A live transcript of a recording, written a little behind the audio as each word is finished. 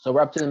So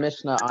we're up to the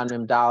Mishnah on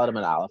Mem Daled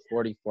Amud Aleph,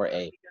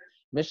 44a.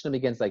 Mishnah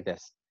begins like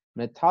this.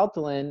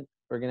 Metaltalin,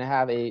 we're going to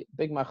have a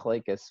big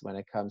machlekes when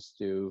it comes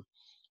to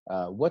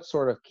what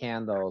sort of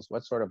candles,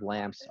 what sort of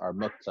lamps are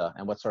muktzah,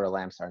 and what sort of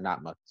lamps are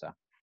not muktzah.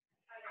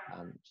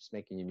 Just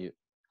making you mute.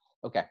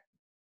 Okay.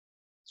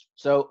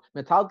 So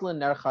metaltalin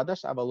ner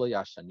chadash avalo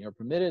yashan. You're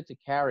permitted to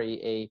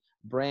carry a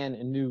brand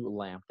new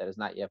lamp that has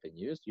not yet been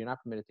used. You're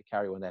not permitted to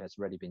carry one that has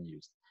already been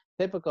used.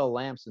 Typical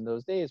lamps in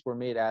those days were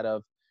made out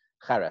of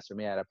cheres, or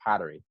made out of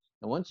pottery.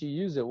 And once you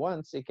use it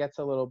once, it gets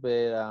a little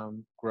bit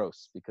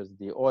gross because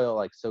the oil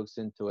like soaks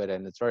into it,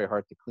 and it's very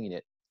hard to clean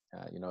it.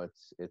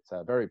 It's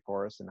very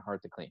porous and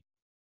hard to clean.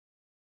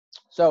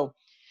 So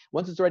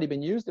once it's already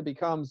been used, it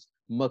becomes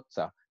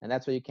muktzah, and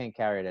that's why you can't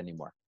carry it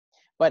anymore.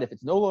 But if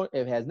if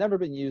it has never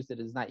been used, it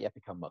has not yet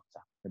become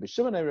muktzah. Rabbi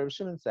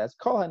Shimon says,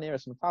 "Kol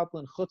haneres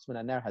metaltalin chutz min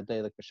haner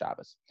hadelik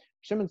b'Shabbos."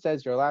 Shimon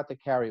says you're allowed to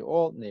carry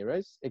all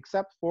neres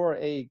except for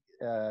a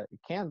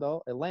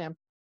candle, a lamp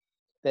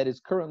that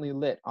is currently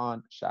lit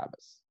on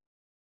Shabbos.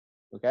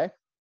 Okay?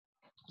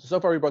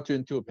 So far we brought you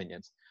in two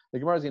opinions. The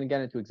Gemara is going to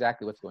get into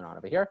exactly what's going on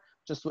over here.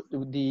 Just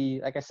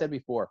like I said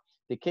before,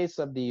 the case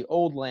of the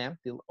old lamp,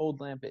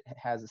 it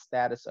has a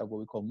status of what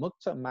we call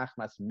muktzah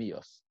machmas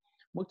mios.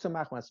 Muktzah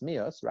machmas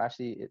mios,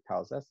 Rashi it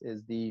tells us,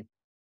 is the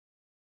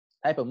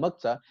type of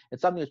muktzah.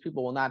 It's something which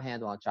people will not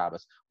handle on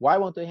Shabbos. Why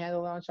won't they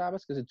handle it on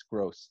Shabbos? Because it's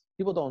gross.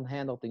 People don't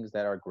handle things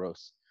that are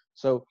gross.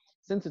 So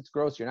since it's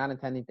gross, you're not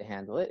intending to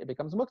handle it. It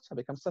becomes muktzah, it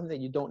becomes something that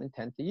you don't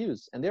intend to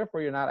use, and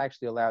therefore you're not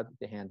actually allowed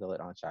to handle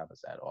it on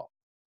Shabbos at all.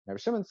 Now,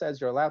 Shimon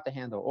says you're allowed to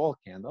handle all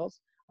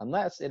candles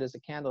unless it is a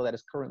candle that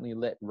is currently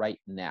lit right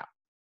now.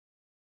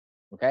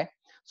 Okay,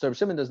 so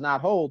Shimon does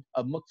not hold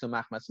of muktzah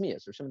machmas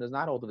miyas. Shimon does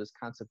not hold of this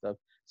concept of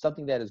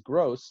something that is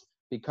gross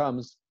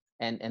becomes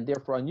and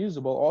therefore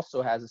unusable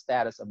also has a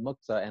status of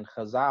muktzah, and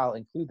Chazal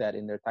include that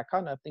in their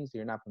takana of things that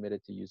you're not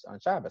permitted to use on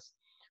Shabbos.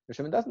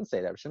 Shimon doesn't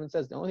say that. Shimon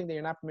says the only thing that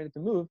you're not permitted to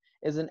move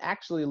is an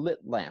actually lit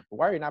lamp.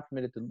 Why are you not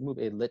permitted to move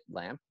a lit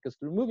lamp? Because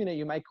through moving it,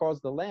 you might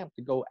cause the lamp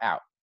to go out.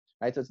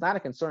 Right? So it's not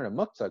a concern of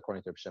muktzah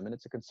according to Shimon.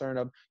 It's a concern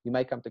of you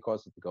might come to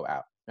cause it to go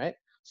out. Right?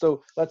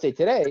 So let's say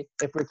today,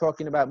 if we're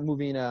talking about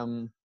moving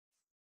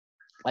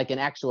like an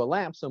actual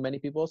lamp, so many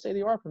people will say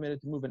they are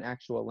permitted to move an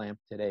actual lamp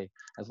today,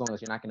 as long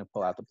as you're not going to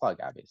pull out the plug,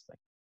 obviously.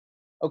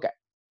 Okay.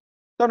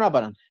 We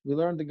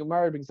learned the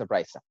Gemara brings a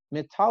brisa.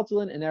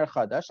 Metaltalin iner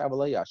chadash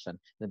avalo yashan.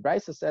 The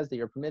brisa says that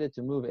you're permitted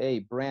to move a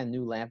brand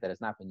new lamp that has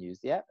not been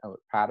used yet, a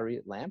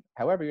pottery lamp.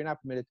 However, you're not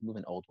permitted to move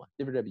an old one.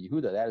 Rabbi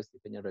Yehuda, that is the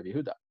opinion of Rabbi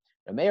Yehuda.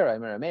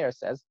 Rameir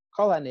says,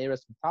 Kol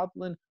haneres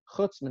metaltalin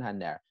chutz min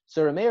haner.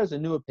 So Rameir is a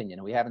new opinion,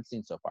 and we haven't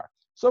seen so far.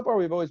 So far,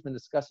 we've always been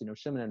discussing Rav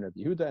Shimon and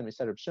Rabbi Yehuda, and we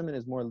said Rav Shimon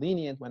is more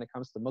lenient when it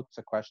comes to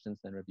muktzah questions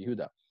than Rabbi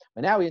Yehuda.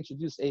 But now we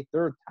introduce a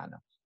third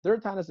Tana.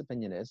 Third Tana's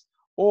opinion is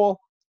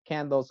all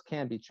candles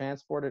can be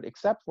transported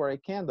except for a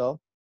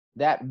candle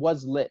that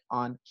was lit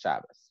on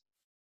Shabbos,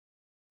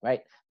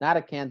 right? Not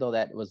a candle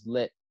that was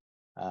lit,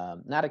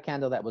 not a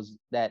candle that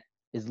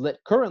is lit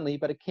currently,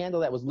 but a candle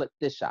that was lit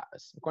this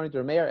Shabbos. According to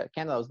Rameir, a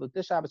candle that was lit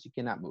this Shabbos, you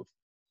cannot move.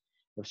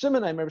 Rav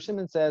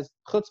Shimon says,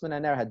 Chutz min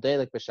haner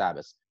hadelik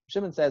b'Shabbos.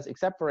 Shimon says,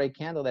 except for a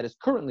candle that is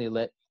currently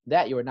lit,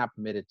 that you are not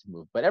permitted to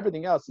move. But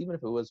everything else, even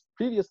if it was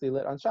previously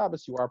lit on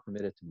Shabbos, you are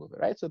permitted to move it,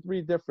 right? So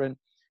three different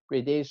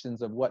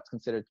gradations of what's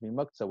considered to be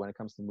muktzah when it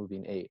comes to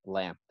moving a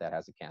lamp that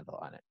has a candle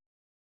on it.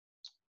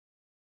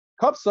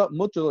 Kapsa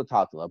mutul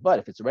tatala, but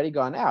if it's already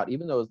gone out,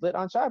 even though it's lit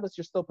on Shabbos,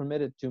 you're still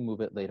permitted to move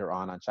it later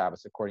on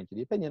Shabbos, according to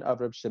the opinion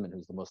of Reb Shimon,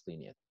 who's the most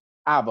lenient.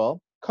 Aval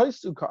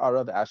kaisu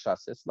ka'ara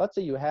v'ashasis. Let's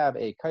say you have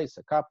a kais,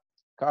 a cup,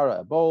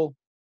 ka'ara, a bowl.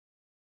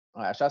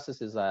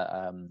 Ashasis is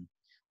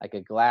like a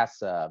glass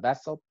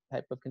vessel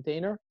type of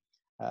container.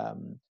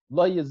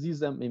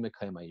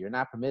 You're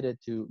not permitted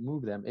to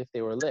move them if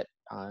they were lit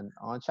on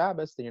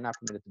Shabbos. Then you're not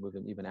permitted to move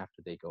them even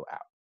after they go out.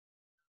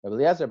 Rabbi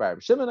Eliezer bar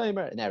Reb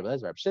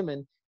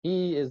Shimon,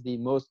 he is the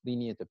most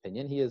lenient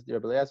opinion. He is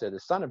Rabbi Eliezer, the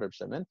son of Reb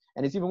Shimon,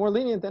 and he's even more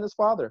lenient than his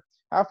father.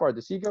 How far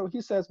does he go?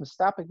 He says,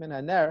 "Mistapik min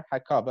haner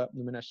hakaba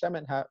min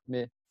hashemen ha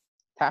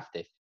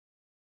mitaftef."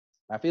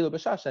 Afilu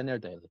b'shasha ner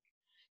daily.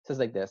 He says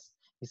like this.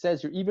 He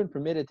says you're even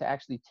permitted to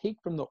actually take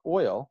from the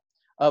oil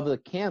of the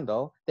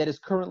candle that is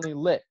currently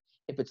lit.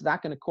 If it's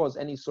not going to cause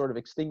any sort of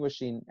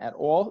extinguishing at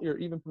all, you're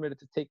even permitted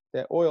to take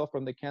the oil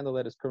from the candle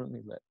that is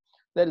currently lit.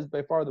 That is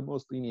by far the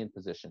most lenient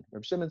position.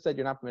 Reb Shimon said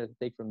you're not permitted to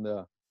take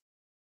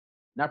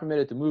not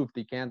permitted to move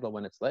the candle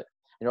when it's lit.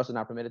 You're also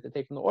not permitted to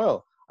take from the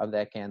oil of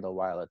that candle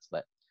while it's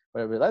lit.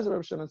 But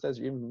Reb Shimon says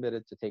you're even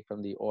permitted to take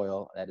from the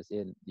oil that is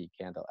in the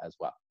candle as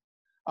well.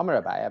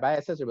 Amar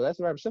Abaya says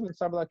Reb Shimon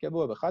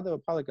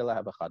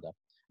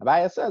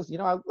Abaya says,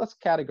 let's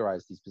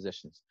categorize these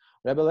positions.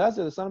 Rabbi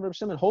Eliezer, the son of Reb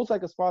Shimon, holds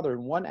like his father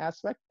in one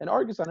aspect and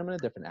argues on him in a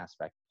different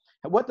aspect.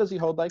 And what does he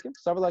hold like him?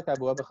 How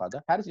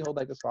does he hold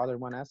like his father in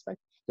one aspect?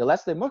 The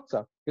less the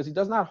muktzah, because he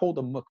does not hold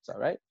a muktzah,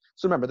 right?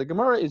 So remember, the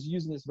Gemara is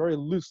using this very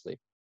loosely.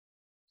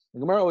 The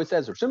Gemara always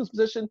says, Reb Shimon's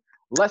position,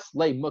 less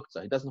lay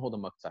muktzah. He doesn't hold a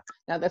muktzah.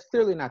 Now, that's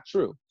clearly not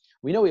true.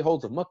 We know he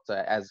holds a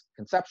muktzah as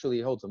conceptually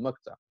he holds a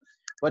muktzah.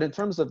 But in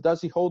terms of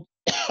does he hold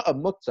a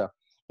muktzah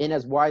in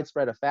as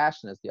widespread a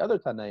fashion as the other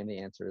Tanaim, the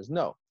answer is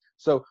no.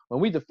 So when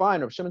we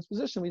define Rav Shimon's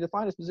position, we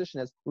define his position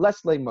as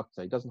less lay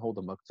muktzah. He doesn't hold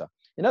a muktzah.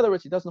 In other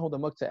words, he doesn't hold a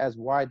muktzah as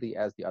widely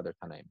as the other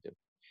Tanaim do.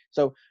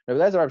 So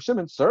Rav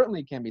Shimon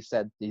certainly can be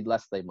said the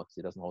less lay muktzah.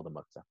 He doesn't hold a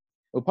muktzah.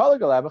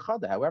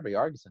 However, he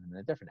argues him in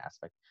a different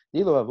aspect.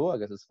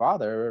 His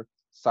father,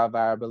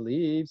 Savar,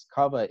 believes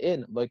kava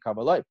in loy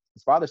kava loy.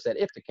 His father said,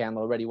 if the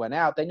candle already went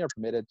out, then you're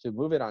permitted to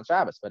move it on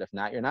Shabbos. But if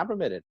not, you're not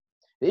permitted.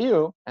 The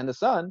Iyu and the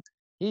son,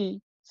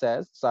 he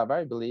says,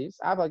 Savar believes,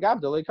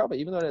 even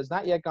though it has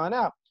not yet gone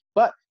out.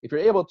 But if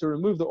you're able to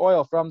remove the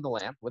oil from the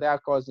lamp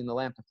without causing the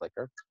lamp to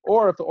flicker,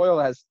 or if the oil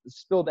has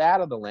spilled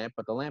out of the lamp,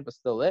 but the lamp is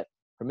still lit,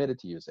 permitted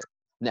to use it.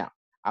 Now,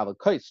 the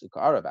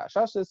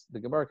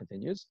Gemara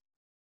continues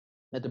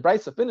that the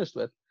Brisa finished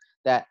with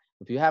that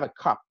if you have a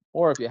cup,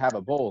 or if you have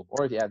a bowl,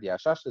 or if you have the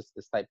ashashis,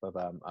 this type of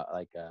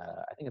I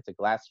think it's a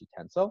glass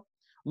utensil,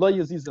 then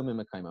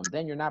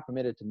you're not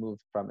permitted to move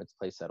from its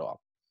place at all.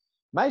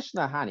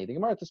 The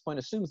Gemara at this point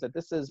assumes that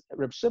this is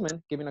Reb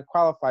Shimon giving a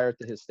qualifier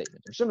to his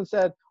statement. Reb Shimon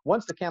said,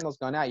 once the candle's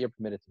gone out, you're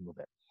permitted to move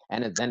it.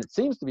 And then it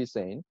seems to be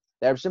saying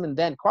that Reb Shimon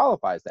then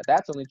qualifies that.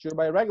 That's only true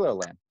by a regular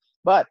lamp.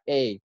 But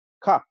a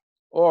cup,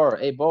 or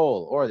a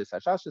bowl, or this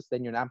hashashis,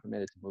 then you're not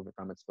permitted to move it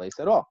from its place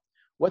at all.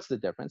 What's the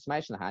difference?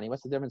 What's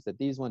the difference that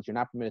these ones you're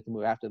not permitted to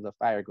move after the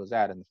fire goes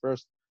out? In the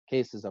first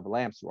cases of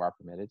lamps, you are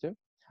permitted to.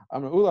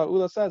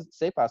 Ula says,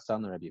 Seifa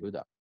son Rabbi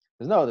Yehuda.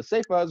 No, the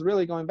Seifa is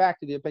really going back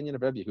to the opinion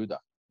of Rabbi Yehuda.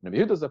 Rabbi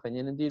Yehuda's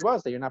opinion indeed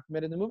was that you're not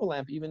permitted to move a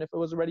lamp even if it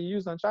was already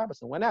used on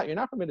Shabbos and went out. You're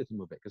not permitted to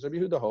move it because Rabbi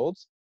Yehuda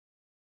holds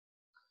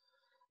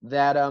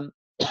that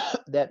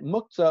that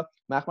muktzah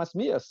machmas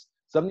miyas,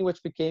 something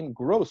which became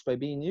gross by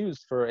being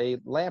used for a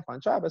lamp on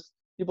Shabbos,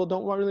 people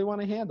don't really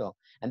want to handle.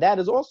 And that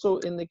is also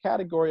in the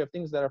category of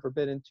things that are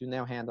forbidden to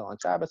now handle on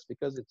Shabbos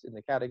because it's in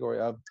the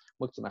category of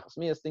muktzah machmas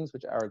miyas, things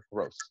which are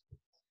gross.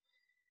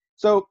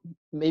 So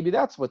maybe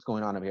that's what's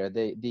going on over here.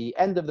 The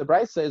end of the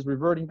Brisa is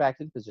reverting back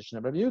to the position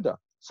of Rabbi Yehuda.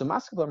 So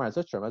Maskevla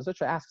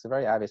Marzutra asks a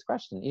very obvious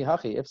question.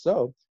 If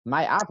so,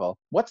 my aval,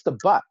 what's the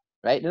but?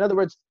 Right? In other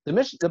words, the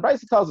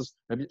Brisa tells us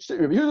Rabbi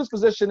Yehuda's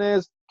position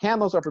is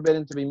candles are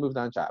forbidden to be moved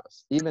on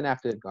Shabbos, even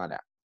after they've gone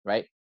out.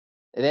 Right?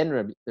 And then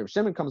Rabbi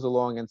Shimon comes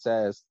along and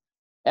says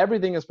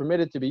everything is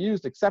permitted to be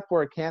used except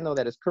for a candle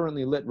that is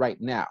currently lit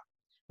right now.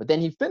 But then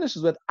he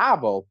finishes with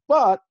avo,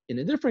 but in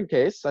a different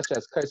case, such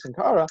as kais and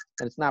kara,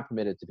 then it's not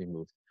permitted to be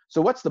moved. So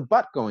what's the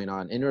but going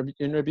on? In Rabbi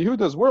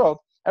Yehuda's world,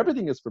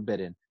 everything is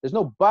forbidden. There's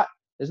no but.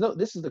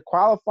 This is the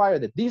qualifier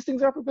that these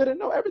things are forbidden.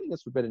 No, everything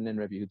is forbidden in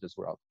Rabbi Yehuda's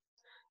world.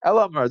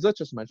 Ella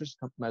Marzutra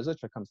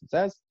comes and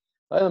says,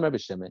 Rabbi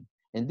Shimon.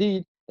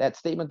 Indeed, that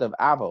statement of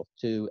avo,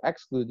 to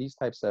exclude these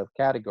types of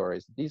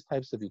categories, these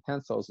types of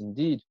utensils,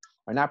 indeed,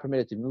 are not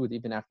permitted to move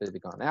even after they've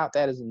gone out.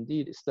 That is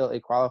indeed still a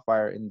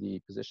qualifier in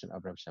the position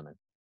of Rabbi Shimon.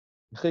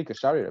 When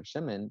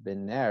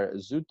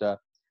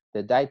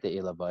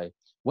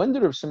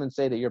did Rav Shimon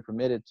say that you're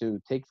permitted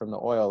to take from the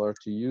oil or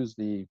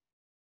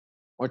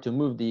to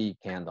move the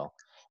candle?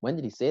 When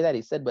did he say that?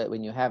 He said, but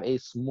when you have a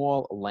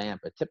small lamp,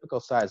 a typical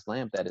sized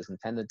lamp that is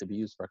intended to be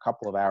used for a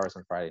couple of hours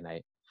on Friday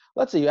night.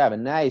 Let's say you have a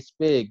nice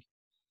big,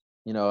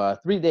 a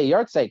 3-day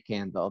yahrzeit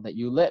candle that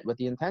you lit with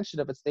the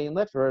intention of it staying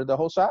lit for the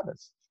whole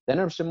Shabbos. Then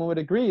Rav Shimon would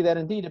agree that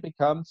indeed it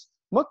becomes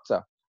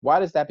muktzah. Why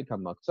does that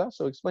become muktzah?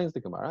 So explains the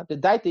Gemara.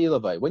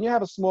 When you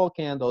have a small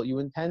candle, you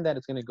intend that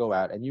it's going to go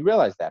out, and you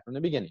realize that from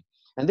the beginning.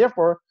 And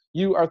therefore,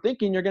 you are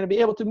thinking you're going to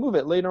be able to move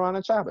it later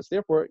on Shabbos.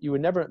 Therefore, you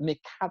would never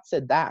make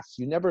katze das.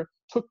 You never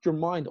took your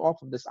mind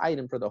off of this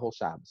item for the whole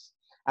Shabbos.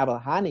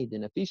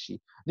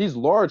 These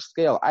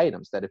large-scale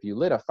items that if you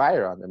lit a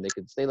fire on them, they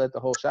could stay lit the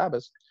whole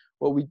Shabbos.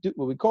 What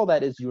we call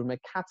that is you were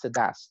mekatze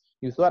das.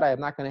 You thought, I am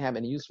not going to have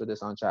any use for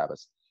this on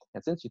Shabbos.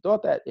 And since you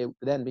thought that, it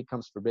then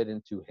becomes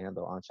forbidden to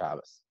handle on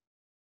Shabbos.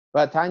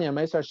 But Tanya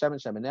Meisar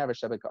Shemin Shemin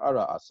Shebek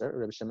Ara Aser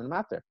Reb Shimon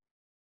Mater.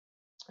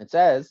 It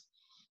says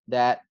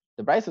that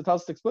the Brisa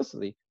tells us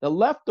explicitly the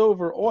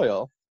leftover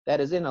oil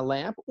that is in a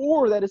lamp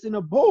or that is in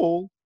a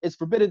bowl is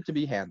forbidden to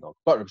be handled.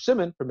 But Reb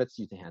Shimon permits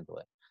you to handle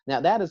it. Now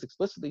that is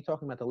explicitly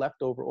talking about the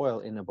leftover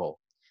oil in a bowl.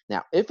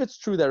 Now, if it's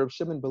true that Reb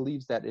Shimon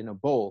believes that in a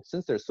bowl,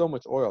 since there's so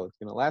much oil, it's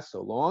going to last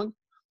so long,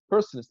 the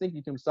person is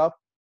thinking to himself,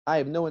 I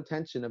have no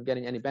intention of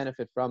getting any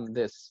benefit from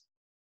this,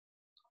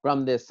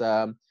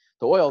 the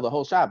oil the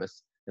whole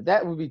Shabbos. If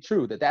that would be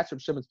true, that's Reb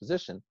Shimon's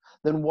position,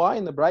 then why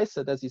in the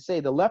Brisa does he say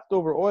the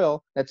leftover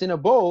oil that's in a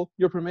bowl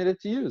you're permitted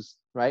to use,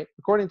 right?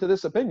 According to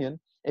this opinion,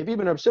 if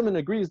even Reb Shimon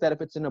agrees that if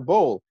it's in a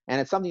bowl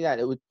and it's something that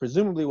it would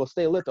presumably will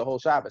stay lit the whole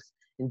Shabbos,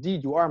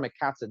 indeed you are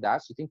mekatze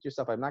das, you think to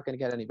yourself, I'm not going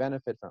to get any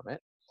benefit from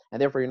it,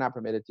 and therefore you're not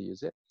permitted to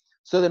use it.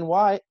 So then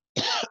why,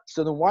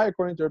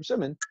 according to Reb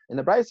Shimon, in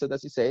the Brisa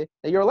does he say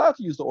that you're allowed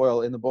to use the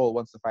oil in the bowl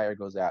once the fire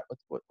goes out?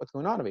 What's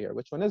going on over here?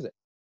 Which one is it?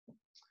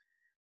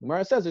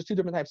 Gemara says there's two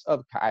different types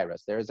of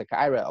kairas. There is a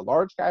kaira, a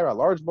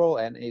large bowl,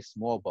 and a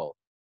small bowl.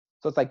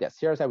 So it's like this.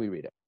 Here's how we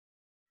read it.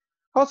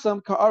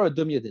 Hosam ka'ara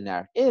dumya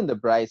dinar. In the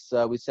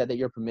Brisa, we said that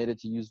you're permitted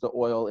to use the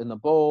oil in the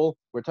bowl.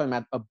 We're talking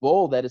about a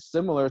bowl that is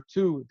similar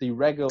to the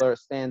regular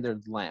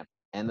standard lamp.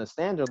 And the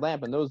standard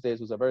lamp in those days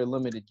was a very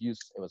limited use.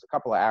 It was a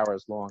couple of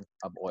hours long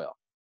of oil.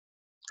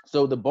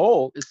 So the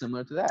bowl is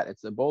similar to that.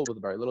 It's a bowl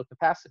with very little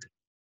capacity.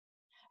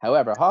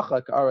 However,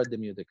 hacha ka'ara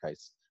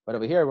demudikais. But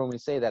over here, when we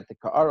say that the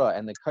ka'ara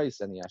and the kais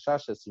and the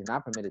ashashas you're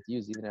not permitted to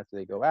use even after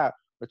they go out,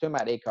 we're talking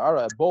about a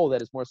ka'ara, a bowl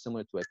that is more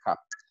similar to a cup.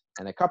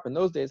 And a cup in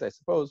those days, I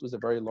suppose, was a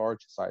very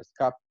large-sized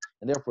cup.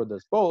 And therefore,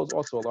 this bowl is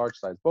also a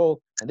large-sized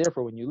bowl. And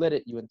therefore, when you lit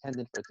it, you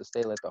intended for it to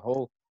stay lit the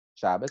whole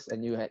Shabbos,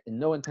 and you had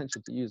no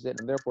intention to use it.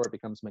 And therefore, it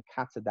becomes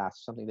mekatzadas,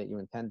 something that you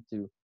intend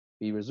to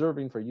be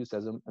reserving for use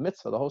as a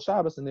mitzvah the whole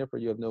Shabbos, and therefore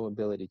you have no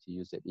ability to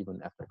use it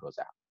even after it goes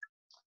out.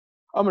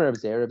 Amar Reb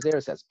Zeir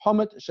says,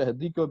 Pomet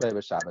shehadliko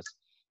be'er Shabbos.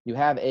 You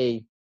have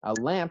a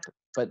lamp,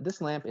 but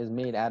this lamp is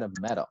made out of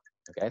metal.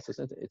 Okay, so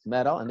since it's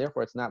metal, and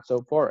therefore it's not so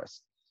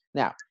porous.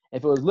 Now,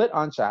 if it was lit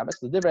on Shabbos,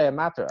 the divrei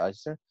mater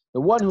Eiser,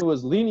 the one who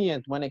was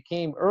lenient when it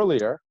came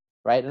earlier,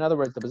 right? In other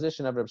words, the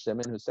position of Reb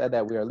Shimon, who said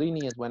that we are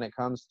lenient when it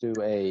comes to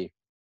a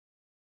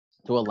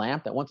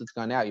lamp, that once it's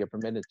gone out, you're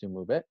permitted to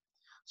move it.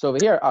 So over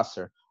here,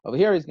 Aser. Over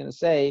here, he's going to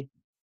say,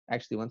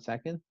 actually, one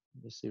second.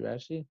 Just see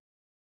Rashi.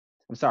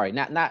 I'm sorry,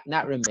 not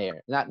Remeir,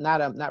 not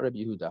Reb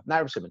Yehuda,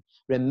 not Reb Shimon,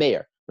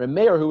 Remeir.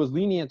 Remeir, who was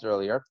lenient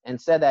earlier and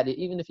said that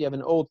even if you have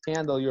an old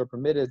candle, you're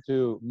permitted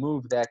to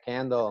move that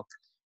candle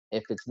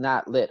if it's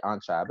not lit on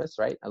Shabbos,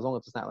 right? As long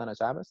as it's not lit on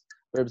Shabbos.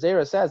 Reb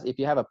Zera says if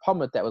you have a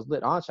pumet that was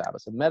lit on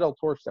Shabbos, a metal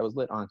torch that was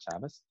lit on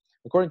Shabbos,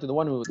 according to the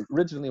one who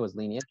originally was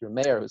lenient,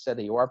 Remeir, who said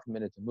that you are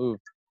permitted to move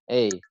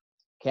a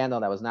candle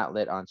that was not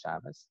lit on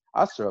Shabbos.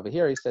 Asr over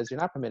here, he says you're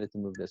not permitted to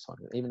move this one.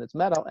 Even if it's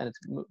metal and it's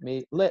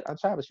lit on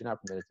Shabbos, you're not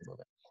permitted to move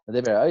it.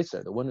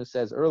 The one who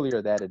says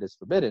earlier that it is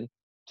forbidden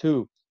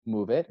to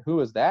move it, who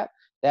is that?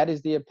 That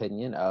is the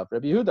opinion of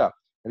Rabbi Yehuda.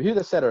 Rabbi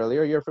Yehuda said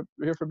earlier, you're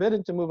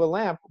forbidden to move a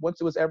lamp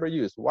once it was ever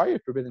used. Why are you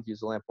forbidden to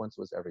use a lamp once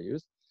it was ever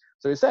used?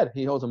 So he said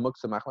he holds a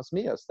muksa machmas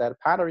miyas, that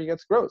pottery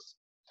gets gross.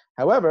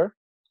 However,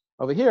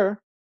 over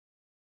here,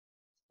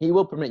 he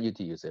will permit you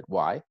to use it.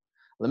 Why?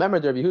 Remember,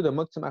 Rabbi Yehuda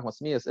muksa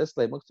machmas miyas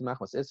isle muksa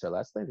machmas isra.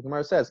 Lastly, the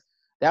Gemara says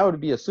that would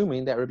be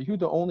assuming that Rabbi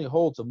Yehuda only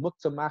holds a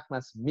muksa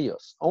machmas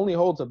miyos, only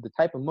holds of the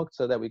type of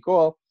muksa that we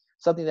call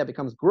something that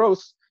becomes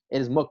gross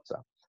is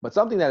muksa. But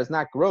something that is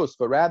not gross,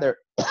 but rather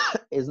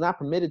is not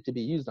permitted to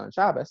be used on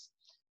Shabbos,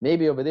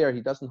 maybe over there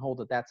he doesn't hold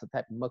that that's the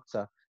type of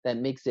muktzah that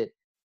makes it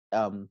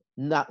no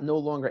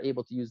longer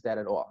able to use that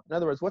at all. In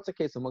other words, what's the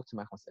case of muktzah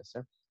machmas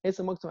isser? Case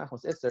of muktzah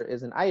machmas isser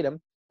is an item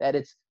that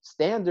its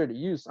standard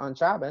use on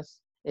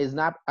Shabbos is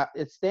not,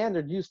 its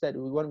standard use that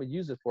one would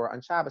use it for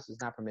on Shabbos is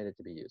not permitted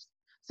to be used.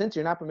 Since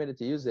you're not permitted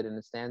to use it in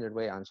a standard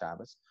way on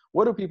Shabbos,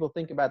 what do people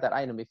think about that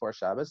item before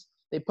Shabbos?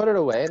 They put it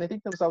away and they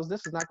think to themselves,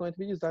 this is not going to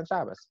be used on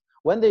Shabbos.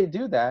 When they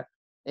do that,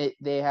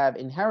 they have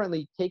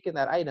inherently taken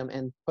that item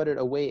and put it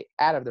away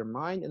out of their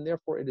mind, and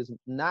therefore it is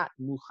not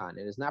muchan.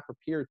 It is not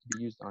prepared to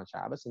be used on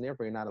Shabbos, and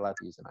therefore you're not allowed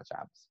to use it on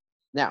Shabbos.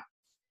 Now,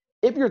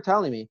 if you're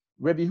telling me,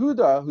 Rabbi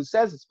Yehuda, who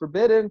says it's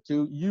forbidden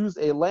to use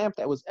a lamp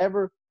that was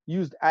ever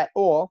used at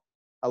all,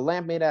 a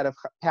lamp made out of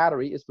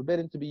pottery is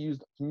forbidden to be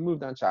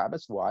moved on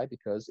Shabbos. Why?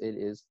 Because it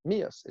is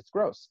mias. It's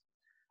gross.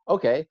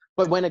 Okay,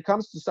 but when it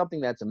comes to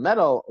something that's a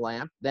metal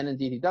lamp, then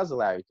indeed he does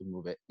allow you to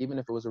move it, even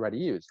if it was already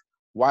used.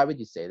 Why would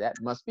you say that?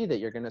 It must be that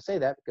you're going to say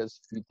that because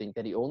you think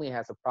that he only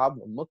has a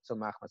problem with muktzah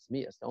machmas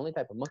miyas. The only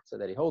type of muktzah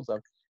that he holds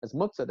of is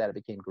muktzah that it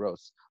became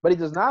gross. But he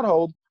does not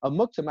hold a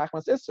muktzah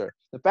machmas isser.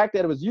 The fact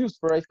that it was used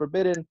for a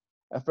forbidden,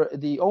 for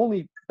the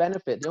only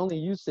benefit, the only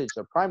usage,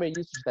 the primary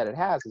usage that it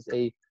has is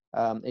a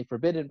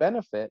forbidden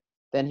benefit,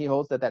 then he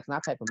holds that that's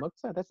not type of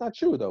muktzah. That's not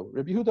true, though.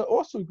 Rabbi Yehuda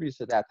also agrees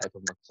to that type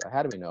of muktzah.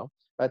 How do we know?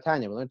 By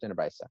Tanya, we learned in the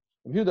Brisa.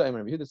 Rabbi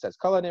Yehuda says,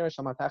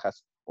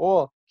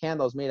 all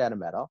candles made out of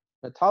metal.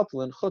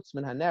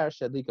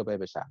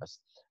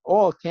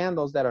 All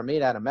candles that are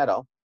made out of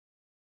metal,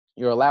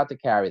 you're allowed to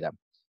carry them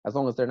as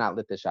long as they're not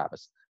lit this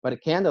Shabbos. But a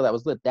candle that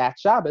was lit that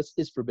Shabbos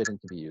is forbidden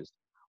to be used.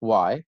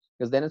 Why?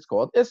 Because then it's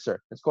called Isser.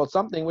 It's called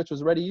something which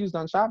was already used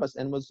on Shabbos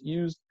and was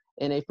used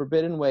in a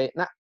forbidden way.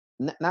 Not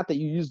that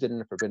you used it in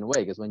a forbidden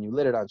way, because when you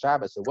lit it on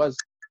Shabbos, it was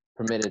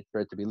permitted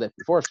for it to be lit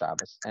before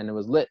Shabbos, and it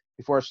was lit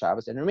before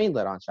Shabbos and remained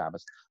lit on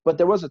Shabbos. But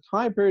there was a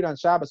time period on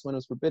Shabbos when it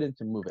was forbidden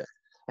to move it.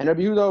 And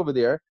Rabbi Yehuda over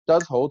there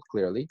does hold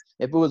clearly,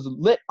 if it was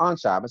lit on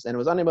Shabbos and it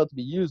was unable to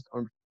be used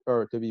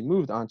or to be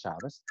moved on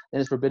Shabbos,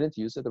 then it's forbidden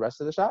to use it the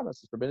rest of the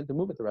Shabbos. It's forbidden to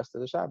move it the rest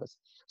of the Shabbos.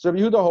 So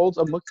Rabbi Yehuda holds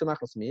a muktzah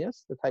machmas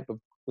miyas, the type of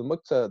the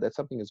muktzah that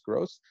something is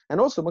gross, and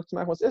also muktzah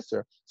machmas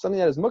isser, something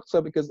that is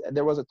muktzah because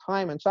there was a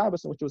time on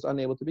Shabbos in which it was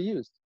unable to be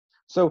used.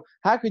 So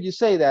how could you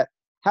say that?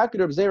 How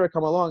could Reb Zera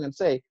come along and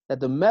say that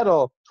the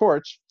metal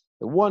torch,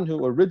 the one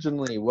who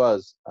originally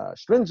was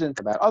stringent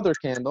about other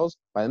candles,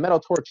 by the metal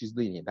torch he's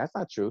lenient? That's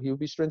not true. He would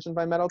be stringent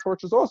by metal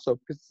torches also,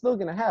 because it's still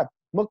going to have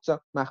muktzah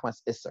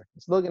machmas isser.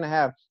 It's still going to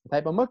have the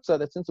type of muktzah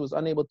that since it was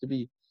unable to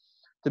be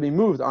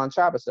moved on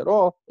Shabbos at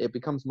all, it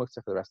becomes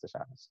muktzah for the rest of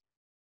Shabbos.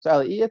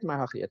 So this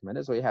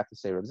is what you have to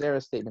say. Reb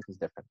Zera's statement is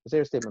different. Reb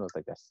Zera's statement was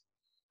like this.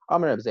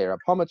 Amar Reb Zera,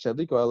 Pamat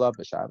Shadliko Elav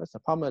b'Shabbos, a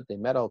pamat, the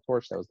metal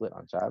torch that was lit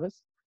on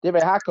Shabbos.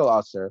 Divrei Hakol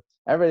Aser,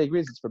 everybody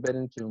agrees it's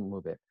forbidden to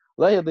move it.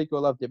 But if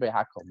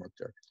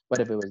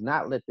it was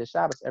not lit this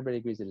Shabbos, everybody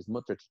agrees it is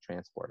mutter to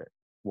transport it.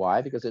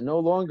 Why? Because it no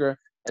longer,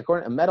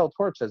 according to a metal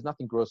torch, there's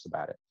nothing gross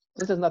about it.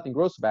 Since there's nothing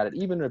gross about it,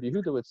 even Rabbi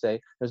Yehuda would say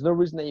there's no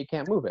reason that you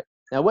can't move it.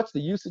 Now, what's the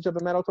usage of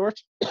a metal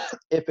torch?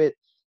 if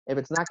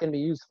it's not going to be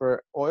used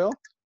for oil,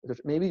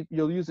 maybe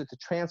you'll use it to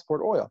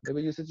transport oil.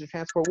 Maybe use it to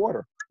transport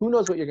water. Who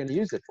knows what you're going to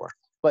use it for?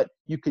 But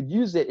you could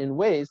use it in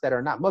ways that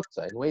are not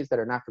muktzah, in ways that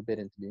are not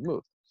forbidden to be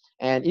moved.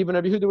 And even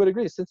Rabbi Yehuda would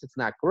agree, since it's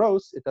not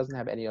gross, it doesn't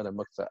have any other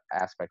muktzah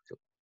aspect to it.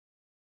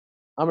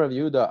 Amar Rabbi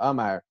Yehuda,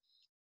 Amar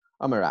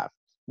Rav.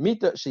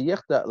 Mita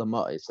sheyichta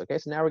l'ma'is. Okay,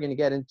 so now we're going to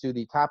get into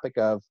the topic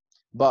of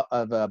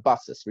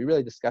basis. We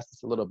really discussed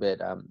this a little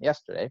bit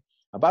yesterday.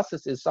 A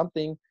basis is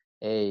something,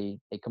 a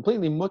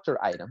completely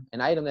mutter item,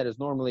 an item that is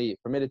normally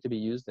permitted to be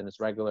used in its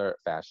regular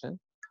fashion,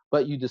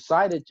 but you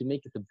decided to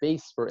make it the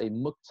base for a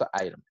muktzah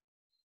item.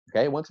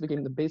 Okay, once it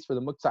became the base for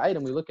the muktzah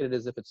item, we look at it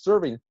as if it's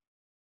serving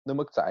the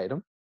muktzah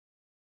item,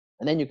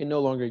 and then you can no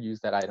longer use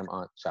that item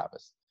on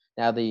Shabbos.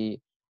 Now, the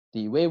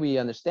way we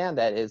understand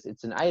that is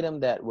it's an item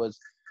that was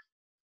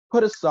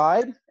put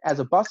aside as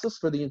a basis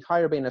for the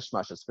entire Bein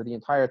Hashmashos, for the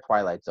entire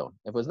twilight zone.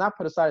 If it was not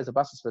put aside as a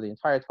basis for the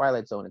entire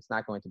twilight zone, it's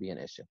not going to be an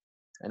issue.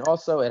 And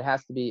also, it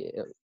has to be,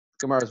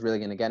 Gemara is really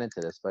going to get into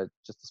this, but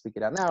just to speak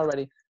it out now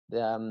already,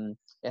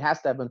 it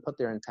has to have been put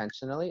there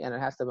intentionally, and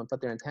it has to have been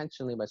put there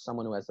intentionally by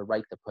someone who has the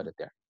right to put it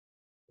there.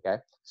 Okay?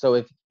 So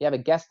if you have a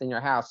guest in your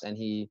house and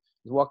he's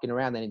walking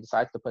around and he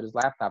decides to put his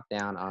laptop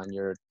down on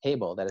your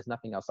table that has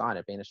nothing else on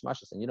it, Bein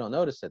Hashmashos, and you don't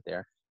notice it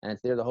there, and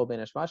it's there the whole Bein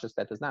Hashmashos,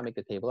 that does not make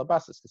the table a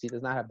basis, because he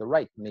does not have the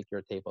right to make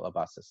your table a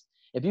basis.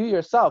 If you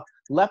yourself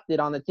left it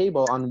on the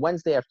table on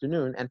Wednesday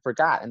afternoon and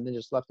forgot, and then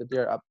just left it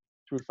there up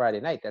through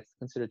Friday night, that's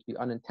considered to be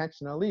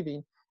unintentional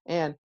leaving,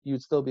 and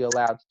you'd still be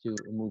allowed to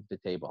move the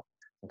table.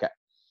 Okay.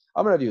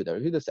 Amar Rav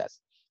Yehuda says,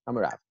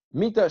 Amar Rav,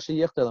 Mita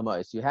sheyichta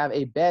l'ma'is. You have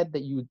a bed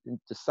that you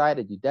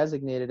decided, you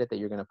designated it that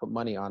you're going to put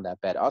money on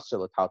that bed. Asher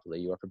l'taltale.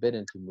 You are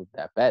forbidden to move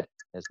that bed.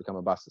 It has become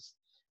a basis.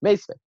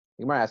 Meisve.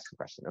 The Gemara asks a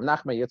question.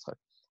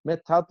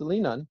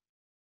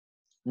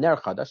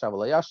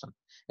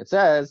 It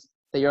says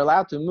that you're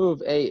allowed to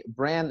move a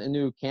brand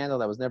new candle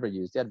that was never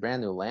used. You had a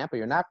brand new lamp, but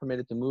you're not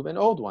permitted to move an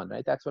old one,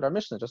 right? That's what our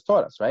Mishnah just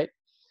taught us, right?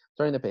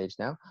 Turning the page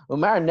now.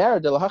 Now,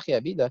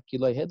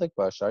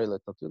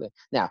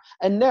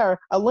 a ner,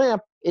 a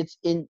lamp, its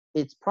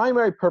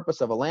primary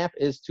purpose of a lamp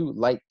is to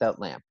light that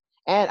lamp.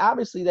 And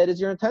obviously that is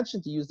your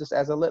intention to use this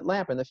as a lit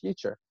lamp in the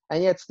future.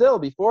 And yet still,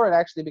 before it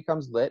actually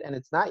becomes lit and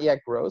it's not yet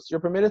gross, you're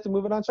permitted to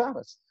move it on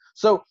Shabbos.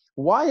 So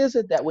why is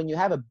it that when you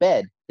have a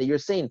bed that you're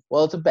saying,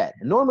 well, it's a bed,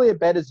 and normally a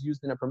bed is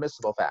used in a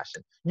permissible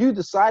fashion, you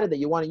decided that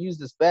you want to use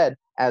this bed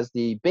as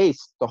the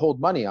base to hold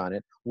money on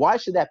it? Why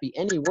should that be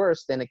any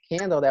worse than a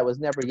candle that was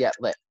never yet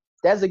lit?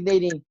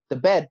 Designating the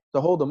bed to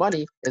hold the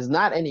money is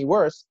not any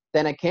worse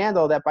than a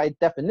candle that by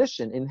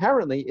definition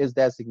inherently is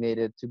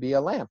designated to be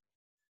a lamp.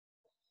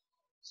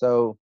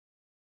 So,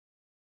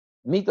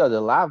 mita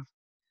the lav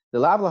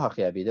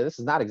lahachiyavida. This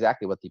is not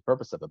exactly what the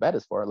purpose of a bed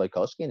is for. Like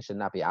koshkin, should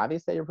not be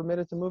obvious that you're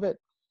permitted to move it.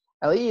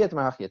 This is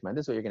what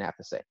you're going to have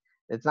to say.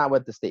 It's not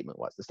what the statement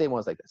was. The statement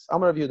was like this: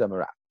 Amar Rav Yehuda Amar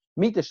Rav,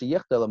 mita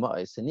sheyichta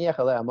l'ma'is seniach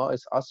alei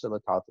ma'is asher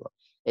l'taltala.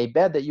 A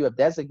bed that you have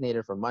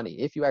designated for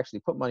money. If you actually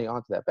put money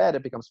onto that bed,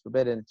 it becomes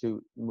forbidden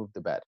to move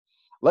the bed.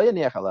 If you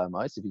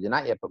did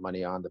not yet put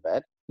money on the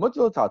bed,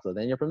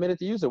 then you're permitted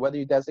to use it, whether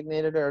you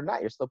designate it or not.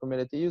 You're still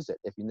permitted to use it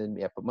if you didn't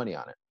yet put money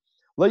on it.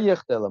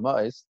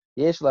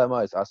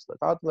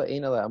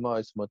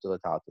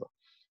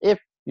 If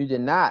you did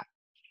not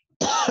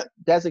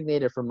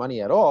designate it for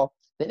money at all,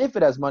 then if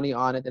it has money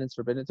on it, then it's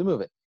forbidden to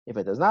move it. If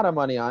it does not have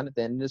money on it,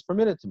 then it is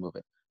permitted to move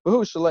it.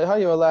 But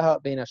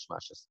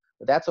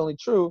that's only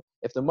true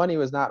if the money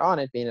was not on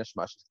it, Bein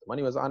Hashmashos. The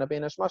money was on it,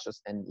 Bein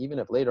Hashmashos, and even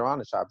if later on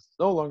the Shabbos is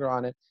no longer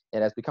on it,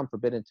 it has become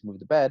forbidden to move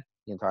the bed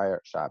the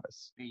entire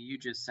Shabbos. You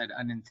just said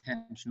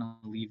unintentional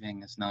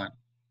leaving is not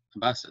a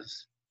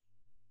basis.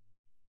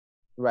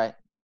 Right.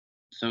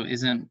 So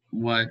isn't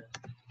lo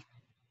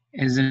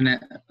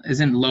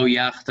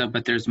yachta,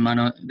 but there's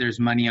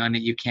money on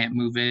it, you can't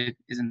move it?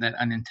 Isn't that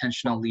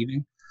unintentional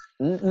leaving?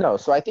 No.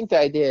 So I think the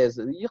idea is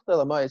yichta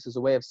l'ma'is is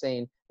a way of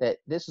saying that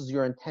this is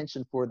your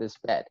intention for this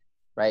bed,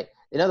 right?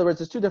 In other words,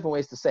 there's two different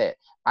ways to say it.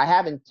 I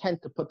have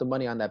intent to put the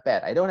money on that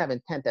bed. I don't have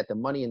intent that the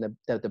money in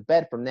the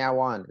bed from now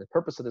on, the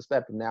purpose of this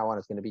bed from now on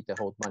is going to be to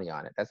hold money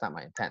on it. That's not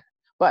my intent.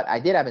 But I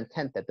did have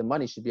intent that the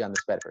money should be on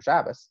this bed for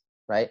Shabbos,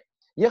 right?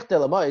 Yichta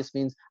l'ma'is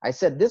means I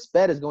said this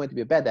bed is going to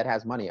be a bed that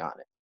has money on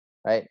it,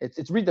 right?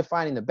 It's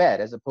redefining the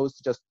bed as opposed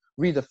to just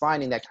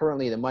redefining that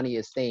currently the money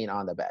is staying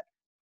on the bed,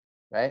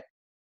 right?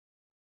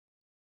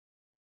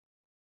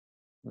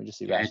 Let me just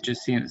see. Yeah, it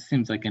just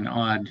seems like an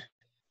odd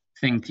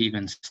thing to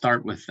even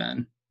start with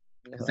then.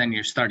 Because then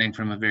you're starting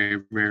from a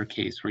very rare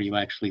case where you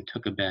actually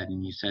took a bed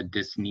and you said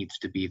this needs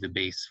to be the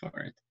base for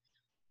it.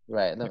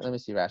 Right. Let me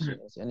see Rashi.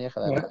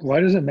 Why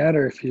does it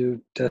matter if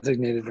you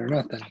designate it or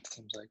not then, it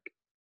seems like?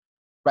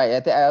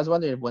 Right. I was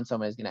wondering when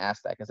somebody's going to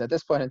ask that, because at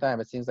this point in time,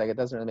 it seems like it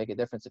doesn't really make a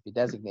difference if you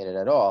designate it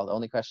at all. The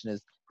only question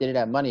is, did it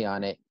have money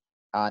on it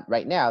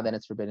right now? Then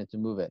it's forbidden to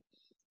move it.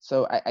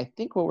 So I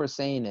think what we're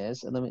saying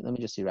is, and let me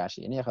just see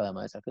Rashi. So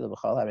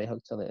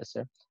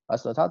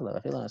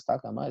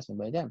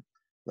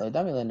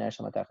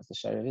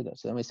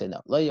let me say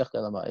no.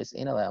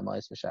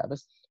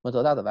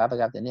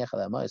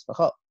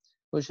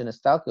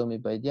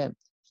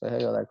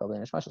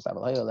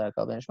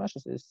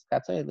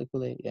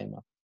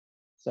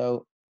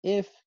 So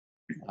if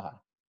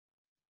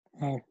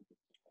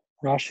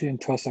Rashi and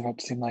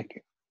Tosafot seem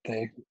like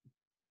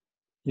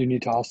you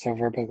need to also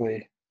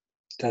verbally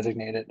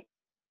designate it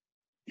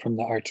from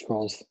the Art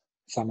Scrolls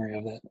summary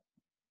of it.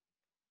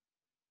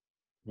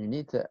 you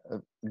need to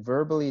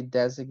verbally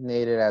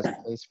designate it as a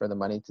place for the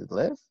money to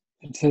live.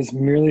 It says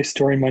merely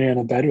storing money on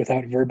a bed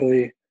without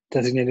verbally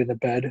designating the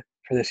bed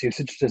for this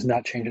usage does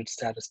not change its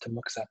status to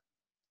muksa.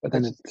 But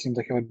then it seems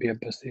like it would be a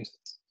basis.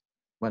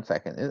 1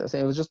 second.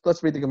 It was just,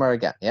 let's read the Gemara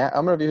again. Yeah.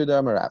 Amar Yehuda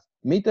Amar Rav.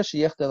 Mita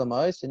sheyech de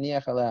lamois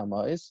niach alei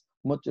hamois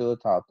mutu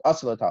l'tat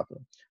asul l'tatla.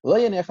 Lo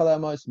yenech alei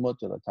hamois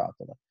mutu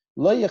l'tatla.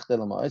 Lo yech de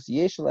lamois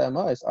yesh alei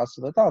hamois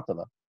asul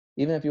l'tatla.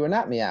 Even if you were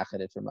not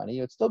miyached for money,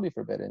 it would still be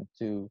forbidden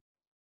to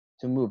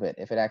move it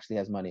if it actually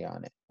has money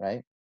on it,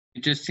 right?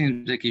 It just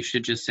seems like you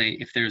should just say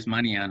if there's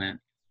money on it.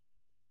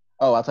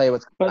 Oh, I'll tell you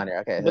what's going on here.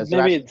 Okay. But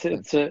maybe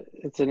it's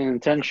an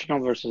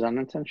intentional versus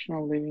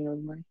unintentional leaving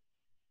of money.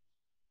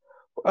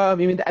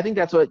 I think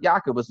that's what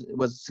Yaakov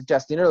was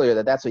suggesting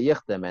earlier, that's what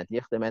yichta meant.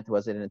 Yichta meant,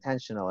 was it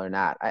intentional or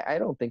not? I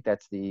don't think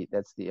that's the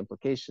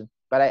implication.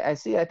 But I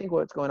think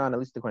what's going on, at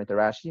least according to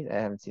Rashi, I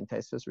haven't seen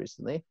Tosfos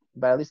recently,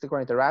 but at least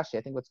according to Rashi,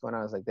 I think what's going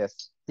on is like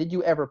this. Did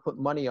you ever put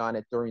money on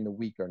it during the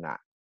week or not?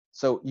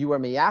 So you were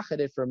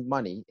miyachaded for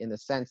money in the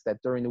sense that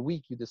during the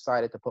week you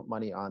decided to put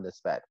money on this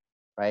bed,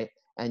 right?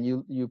 And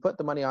you put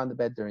the money on the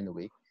bed during the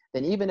week.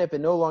 Then even if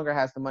it no longer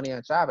has the money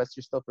on Shabbos,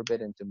 you're still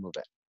forbidden to move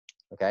it.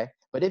 Okay,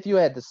 but if you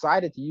had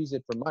decided to use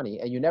it for money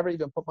and you never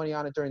even put money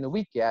on it during the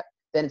week yet,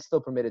 then it's still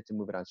permitted to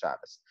move it on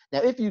Shabbos. Now,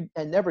 if you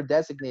had never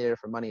designated it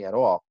for money at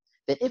all,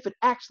 then if it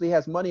actually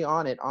has money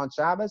on it on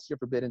Shabbos, you're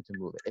forbidden to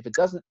move it. If it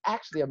doesn't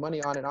actually have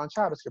money on it on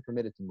Shabbos, you're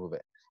permitted to move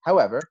it.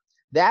 However,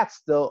 that's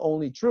still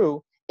only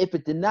true if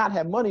it did not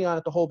have money on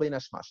it the whole Bein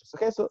Hashmashos.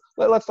 Okay, so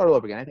let's start all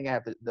over again. I think I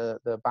have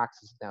the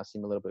boxes now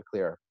seem a little bit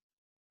clearer.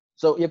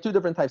 So you have two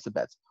different types of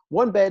beds.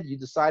 One bed, you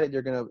decided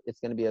it's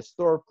going to be a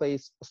storing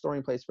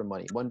place for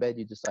money. One bed,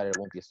 you decided it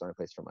won't be a storing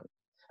place for money.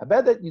 A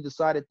bed that you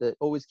decided to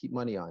always keep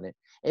money on it.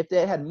 If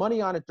they had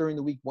money on it during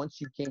the week,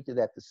 once you came to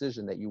that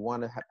decision that you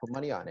want to put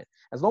money on it,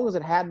 as long as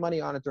it had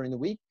money on it during the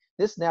week,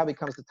 this now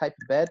becomes the type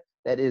of bed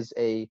that is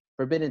a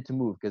forbidden to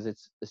move because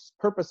its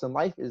purpose in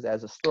life is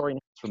as a storing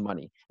house for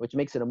money, which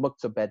makes it a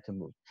muktzah bed to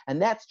move.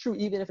 And that's true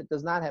even if it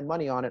does not have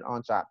money on it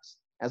on Shabbos.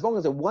 As long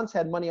as it once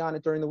had money on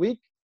it during the week,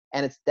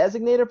 and it's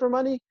designated for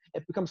money,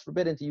 it becomes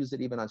forbidden to use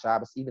it even on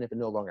Shabbos, even if it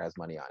no longer has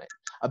money on it.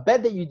 A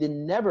bed that you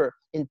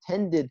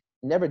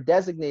never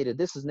designated,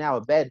 this is now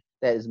a bed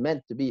that is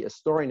meant to be a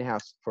storing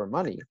house for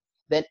money,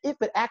 then if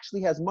it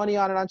actually has money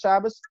on it on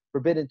Shabbos,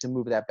 forbidden to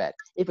move that bed.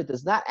 If it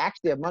does not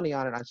actually have money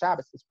on it on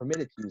Shabbos, it's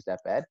permitted to use that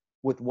bed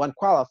with one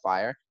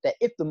qualifier, that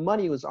if the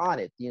money was on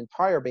it, the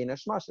entire Bein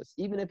Hashmashos,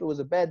 even if it was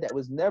a bed that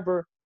was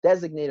never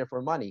designated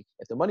for money,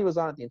 if the money was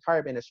on it the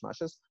entire Bein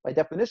Hashmashos, by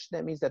definition,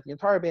 that means that the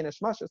entire Bein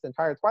Hashmashos, the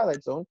entire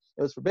twilight zone,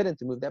 it was forbidden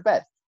to move that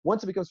bed.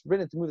 Once it becomes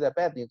forbidden to move that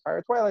bed, the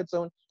entire twilight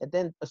zone, it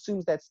then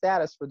assumes that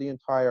status for the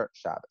entire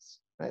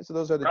Shabbos. Right? So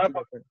those are the two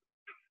different.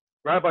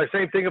 Rabbi,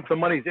 same thing if the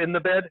money's in the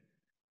bed?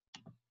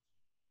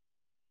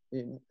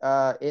 In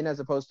as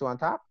opposed to on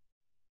top?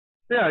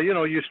 Yeah,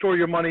 you store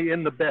your money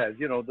in the bed.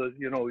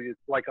 It's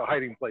like a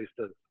hiding place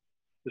to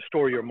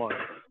store your money.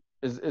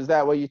 Is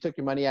that where you took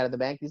your money out of the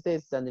bank these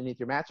days? It's underneath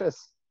your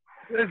mattress?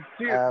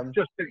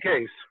 Just in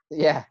case.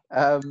 Yeah.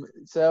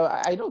 So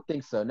I don't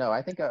think so. No,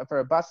 I think for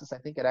a basis, I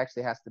think it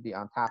actually has to be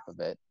on top of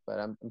it. But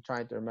I'm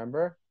trying to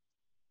remember.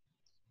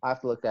 I have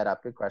to look that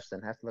up. Good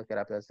question. I have to look it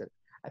up.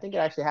 I think it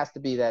actually has to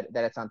be that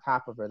it's on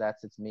top of her.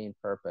 That's its main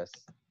purpose.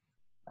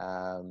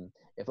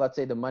 If let's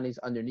say the money's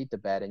underneath the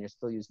bed and you're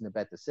still using the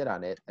bed to sit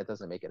on it, that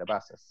doesn't make it a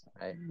basis,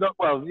 right? No,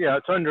 well, yeah,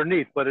 it's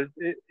underneath, but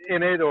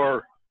in it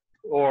or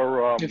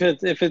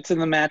if it's in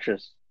the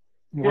mattress.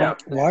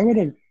 Why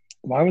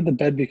would the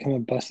bed become a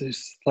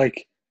basis?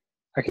 Like,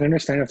 I can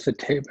understand if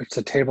it's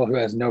a table who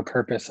has no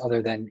purpose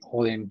other than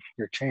holding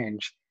your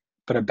change,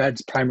 but a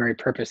bed's primary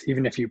purpose,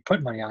 even if you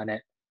put money on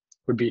it,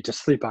 would be to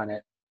sleep on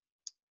it.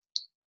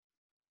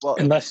 Well,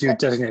 unless you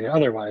designate it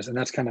otherwise, and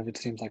that's kind of, it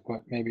seems like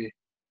what maybe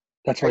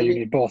that's why you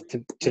need both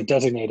to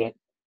designate it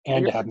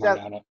and to have money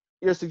on it.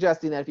 You're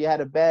suggesting that if you had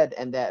a bed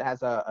and that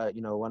has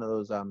one of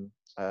those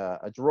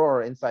a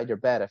drawer inside your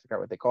bed, I forgot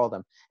what they call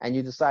them, and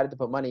you decided to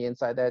put money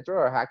inside that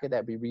drawer, how could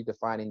that be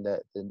redefining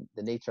the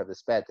nature of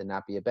this bed to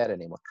not be a bed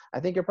anymore?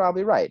 I think you're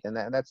probably right, and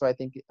that's why I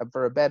think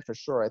for a bed for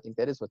sure, I think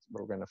that is what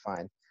we're going to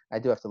find. I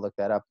do have to look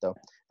that up though.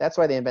 That's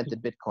why they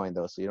invented Bitcoin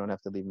though, so you don't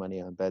have to leave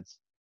money on beds.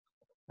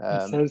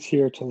 It says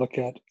here to look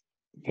at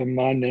the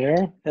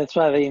Maner. That's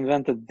why they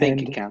invented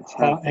bank accounts.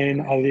 Ha'ein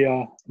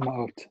Aliyah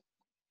Ma'ot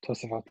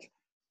Tosafot.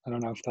 I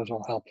don't know if those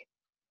will help.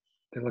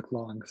 They look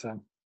long,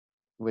 so.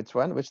 Which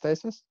one? Which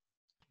thesis?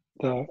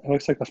 It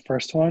looks like the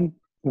first one,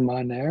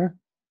 Umaner.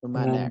 And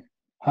Umaner. then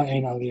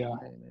Ha'ain Aliyah,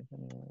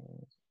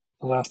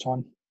 the last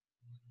one.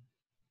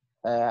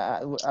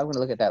 I'm going to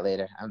look at that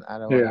later. I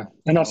don't Yeah. want to.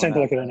 And I'll say to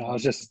look at it now. I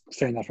was just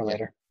saying that for Yeah.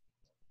 later.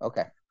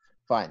 Okay,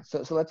 fine.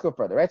 So let's go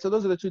further, right? So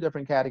those are the two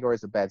different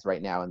categories of beds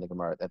right now in the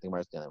Gemara that the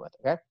Gemara is dealing with.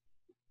 Okay.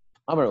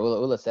 Amar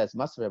Ula says,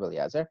 Maser Rebbe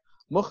Eliezer,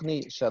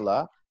 Muchni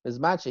Shala,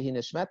 Bizman Shehi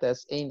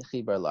Nishmetes Ein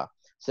Chibar La.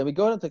 So we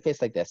go into a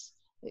case like this.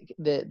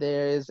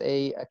 There is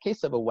a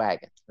case of a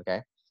wagon,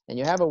 okay? And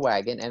you have a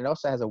wagon, and it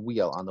also has a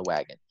wheel on the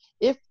wagon.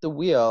 If the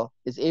wheel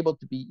is able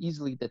to be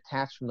easily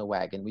detached from the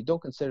wagon, we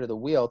don't consider the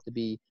wheel to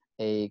be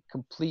a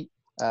complete,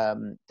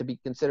 to be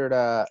considered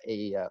a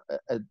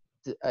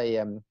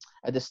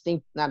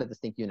distinct, not a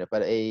distinct unit,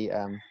 but a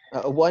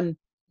one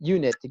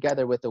unit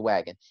together with the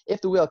wagon.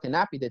 If the wheel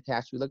cannot be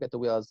detached, we look at the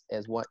wheels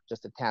as what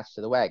just attached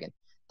to the wagon.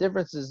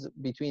 Differences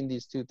between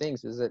these two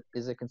things is it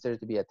considered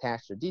to be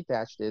attached or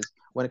detached is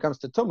when it comes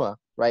to tumah,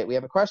 right? We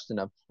have a question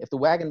of if the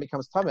wagon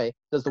becomes tameh,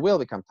 does the wheel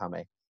become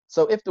tameh?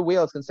 So if the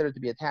wheel is considered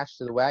to be attached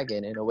to the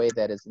wagon in a way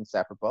that is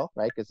inseparable,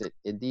 right? Because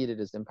indeed it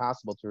is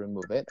impossible to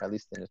remove it, at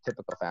least in a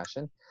typical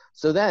fashion.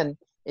 So then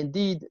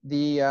indeed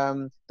the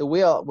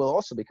wheel will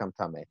also become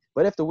tameh.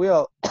 But if the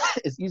wheel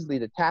is easily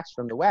detached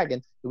from the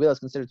wagon, the wheel is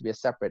considered to be a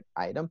separate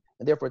item,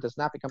 and therefore it does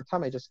not become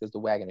tameh just because the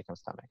wagon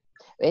becomes tameh.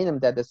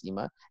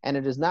 And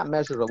it is not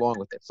measured along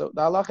with it. So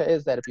the halacha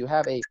is that if you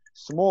have a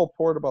small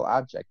portable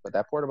object, but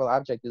that portable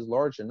object is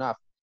large enough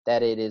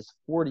that it is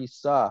 40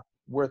 sa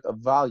worth of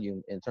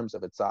volume in terms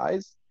of its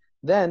size,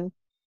 then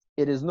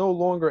it is no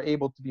longer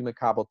able to be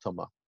makabel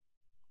tumah.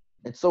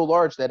 It's so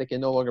large that it can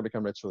no longer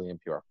become ritually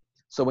impure.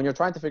 So when you're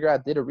trying to figure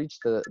out, did it reach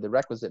the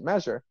requisite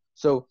measure?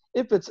 So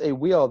if it's a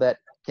wheel that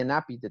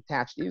cannot be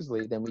detached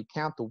easily, then we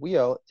count the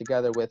wheel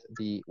together with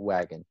the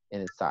wagon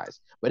in its size.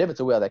 But if it's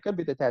a wheel that could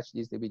be detached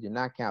easily, we do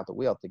not count the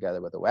wheel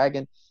together with the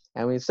wagon.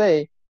 And we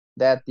say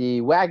that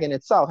the wagon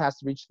itself has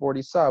to reach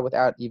 40 sa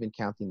without even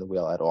counting the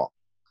wheel at all.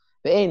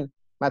 And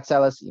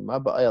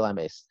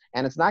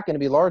it's not going to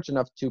be large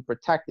enough to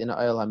protect in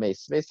oil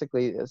hames.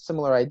 Basically, a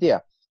similar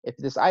idea. If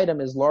this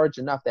item is large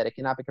enough that it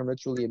cannot become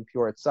ritually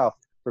impure itself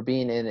for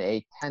being in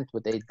a tent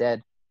with a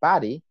dead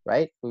body,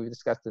 right? We've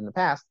discussed in the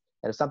past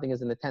that if something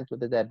is in a tent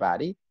with a dead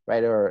body,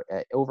 right, or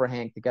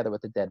overhang together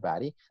with a dead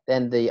body,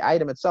 then the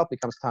item itself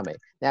becomes tameh.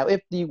 Now,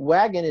 if the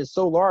wagon is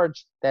so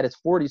large that it's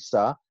 40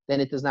 sa, then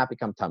it does not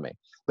become tameh.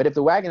 But if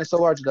the wagon is so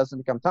large it doesn't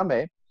become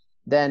tameh,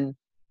 then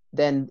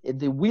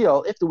the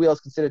wheel, if the wheel is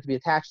considered to be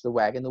attached to the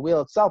wagon, the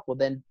wheel itself will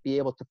then be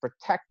able to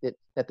protect it,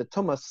 that the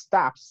tumah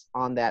stops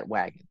on that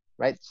wagon,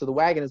 right? So the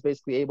wagon is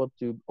basically able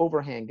to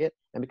overhang it,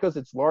 and because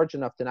it's large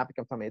enough to not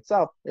become tameh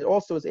itself, it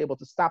also is able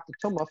to stop the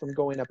tumah from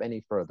going up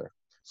any further.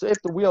 So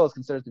if the wheel is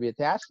considered to be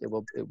attached, it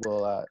will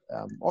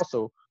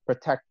also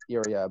protect the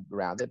area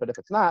around it, but if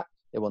it's not,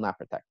 it will not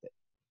protect it.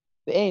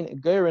 The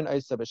ain geirin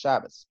oisa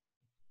b'Shabbos,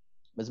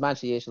 b'zman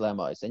sheyesh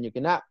le'amos, and you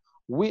cannot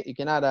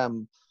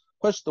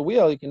push the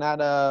wheel, you cannot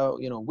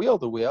wheel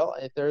the wheel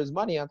if there is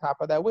money on top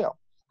of that wheel.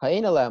 But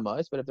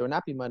if there would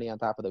not be money on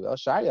top of the wheel,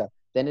 shaya,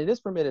 then it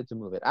is permitted to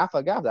move it.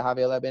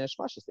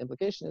 The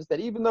implication is that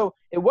even though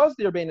it was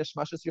there bein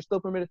hashmashos, you're still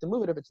permitted to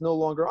move it if it's no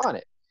longer on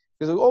it.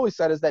 Because we always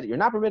said is that you're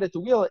not permitted to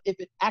wheel it if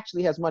it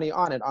actually has money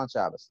on it on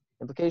Shabbos.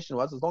 Implication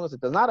was as long as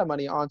it does not have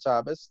money on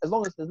Shabbos, as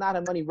long as it does not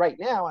have money right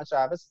now on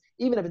Shabbos,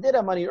 even if it did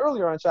have money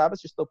earlier on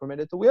Shabbos, you're still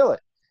permitted to wheel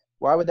it.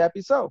 Why would that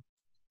be so?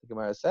 The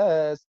Gemara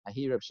says,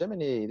 "Ahi Reb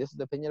Shimoni." This is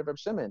the opinion of Reb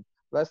Shimon,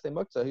 lest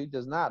muktzah, who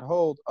does not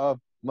hold of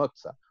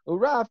muktzah.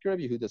 Rav Reb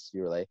Yehuda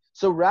Svirle.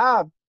 So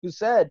Rav, who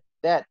said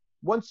that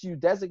once you've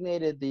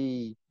designated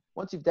the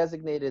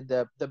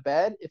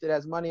bed, if it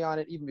has money on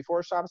it even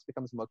before Shabbos,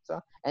 becomes muktzah,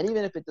 and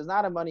even if it does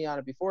not have money on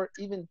it before,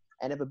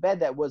 and if a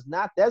bed that was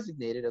not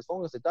designated, as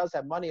long as it does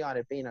have money on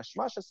it, bein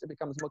hashmashos, it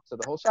becomes muktzah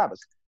the whole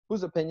Shabbos.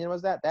 Whose opinion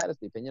was that? That is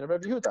the opinion of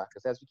Rabbi Yehuda,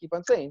 because as we keep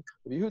on saying,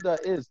 Rabbi Yehuda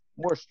is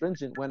more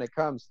stringent when it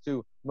comes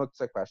to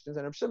muktzah questions,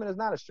 and Rabbi Shimon is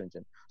not as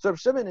stringent. So Rabbi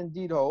Shimon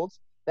indeed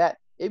holds that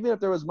even if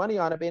there was money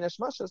on it, bein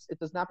hashmashos, it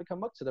does not become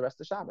muktzah the rest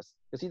of Shabbos,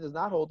 because he does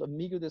not hold a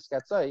migudis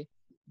katzai.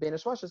 Bein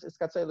hashmashos is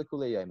katzai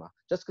l'kulei yoma.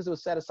 Just because it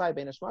was set aside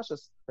bein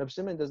hashmashos, Rabbi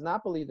Shimon does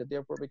not believe that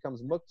therefore it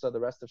becomes muktzah the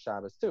rest of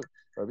Shabbos too.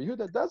 Rabbi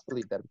Yehuda does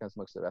believe that it becomes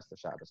muktzah the rest of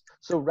Shabbos.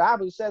 So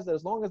Rabbi says that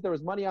as long as there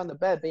was money on the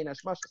bed, bein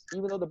hashmashos,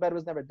 even though the bed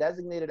was never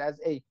designated as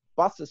a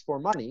basis for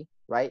money,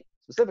 right,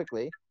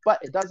 specifically, but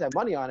it does have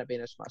money on it, bein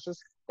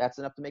hashmashos, that's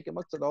enough to make it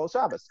muktzah the whole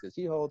Shabbos, because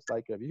he holds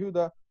like Rabbi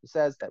Yehuda, who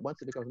says that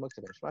once it becomes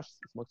muktzah bein hashmashos,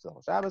 it's muktzah the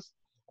whole Shabbos.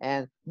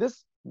 And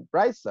this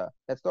brisa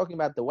that's talking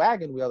about the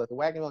wagon wheel, that the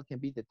wagon wheel can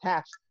be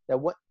detached, that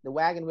what the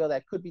wagon wheel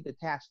that could be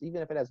detached,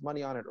 even if it has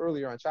money on it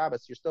earlier on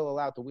Shabbos, you're still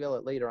allowed to wheel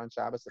it later on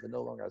Shabbos if it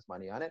no longer has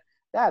money on it.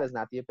 That is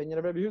not the opinion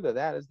of Rabbi Yehuda.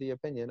 That is the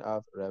opinion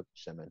of Reb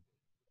Shimon.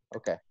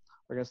 Okay,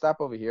 we're going to stop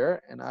over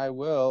here, and I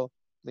will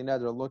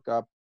look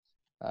up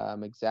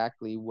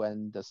exactly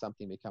when does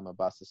something become a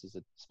basis. Is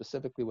it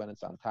specifically when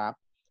it's on top,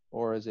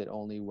 or is it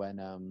only when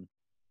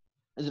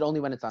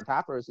it's on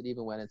top, or is it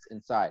even when it's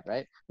inside,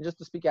 right? And just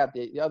to speak out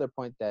the other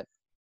point that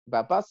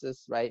about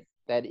buses, right?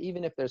 That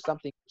even if there's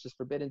something which is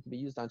forbidden to be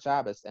used on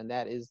Shabbos, and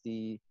that is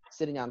the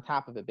sitting on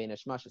top of it bein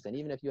hashmashos, and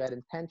even if you had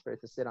intent for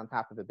it to sit on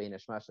top of it bein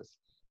hashmashos,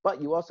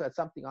 but you also had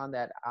something on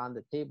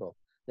the table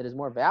that is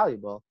more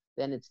valuable,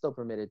 then it's still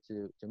permitted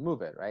to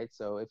move it, right?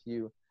 So if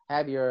you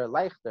have your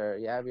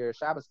leichter, you have your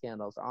Shabbos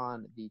candles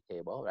on the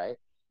table, right?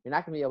 You're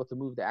not going to be able to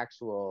move the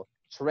actual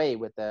tray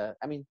with the,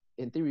 I mean,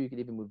 in theory, you could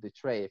even move the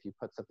tray if you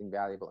put something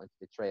valuable into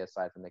the tray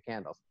aside from the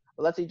candles.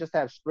 But let's say you just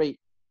have straight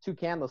 2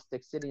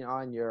 candlesticks sitting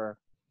on your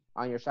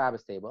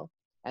Shabbos table,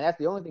 and that's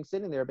the only thing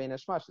sitting there being a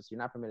shmash. So you're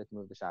not permitted to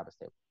move the Shabbos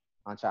table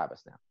on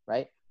Shabbos now,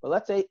 right? But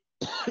let's say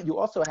you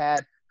also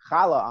had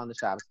challah on the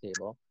Shabbos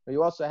table, or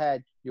you also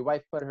had your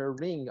wife put her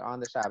ring on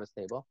the Shabbos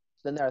table.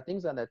 So then there are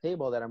things on that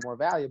table that are more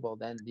valuable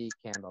than the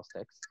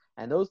candlesticks,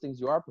 and those things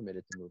you are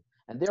permitted to move.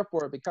 And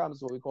therefore, it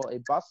becomes what we call a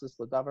basis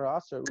l'davar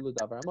aser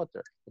u'ledavar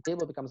mutter. The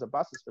table becomes a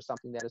basis for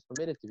something that is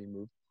permitted to be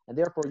moved, and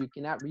therefore you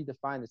cannot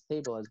redefine this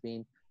table as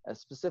being a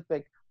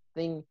specific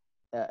thing,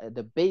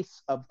 the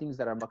base of things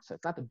that are muktzah.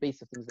 It's not the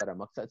base of things that are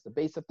muktzah. It's the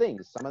base of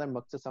things. Some of them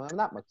muktzah, some of them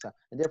not muktzah,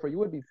 and therefore you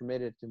would be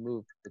permitted to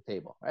move the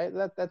table, right?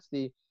 That's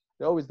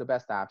always the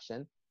best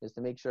option, is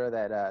to make sure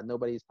that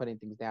nobody's putting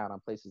things down on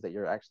places that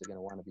you're actually going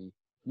to want to be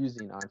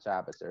using on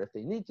Shabbos. Or if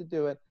they need to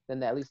do it,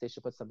 then at least they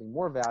should put something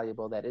more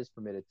valuable that is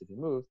permitted to be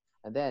moved.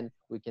 And then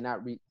we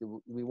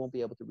won't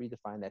be able to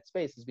redefine that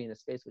space as being a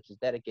space which is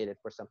dedicated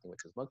for something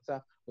which is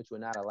muktzah, which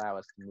would not allow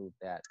us to move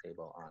that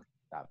table on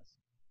Shabbos.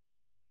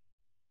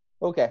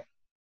 Okay.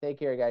 Take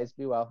care, guys.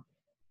 Be well.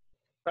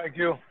 Thank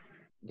you.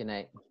 Good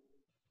night.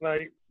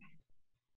 Night.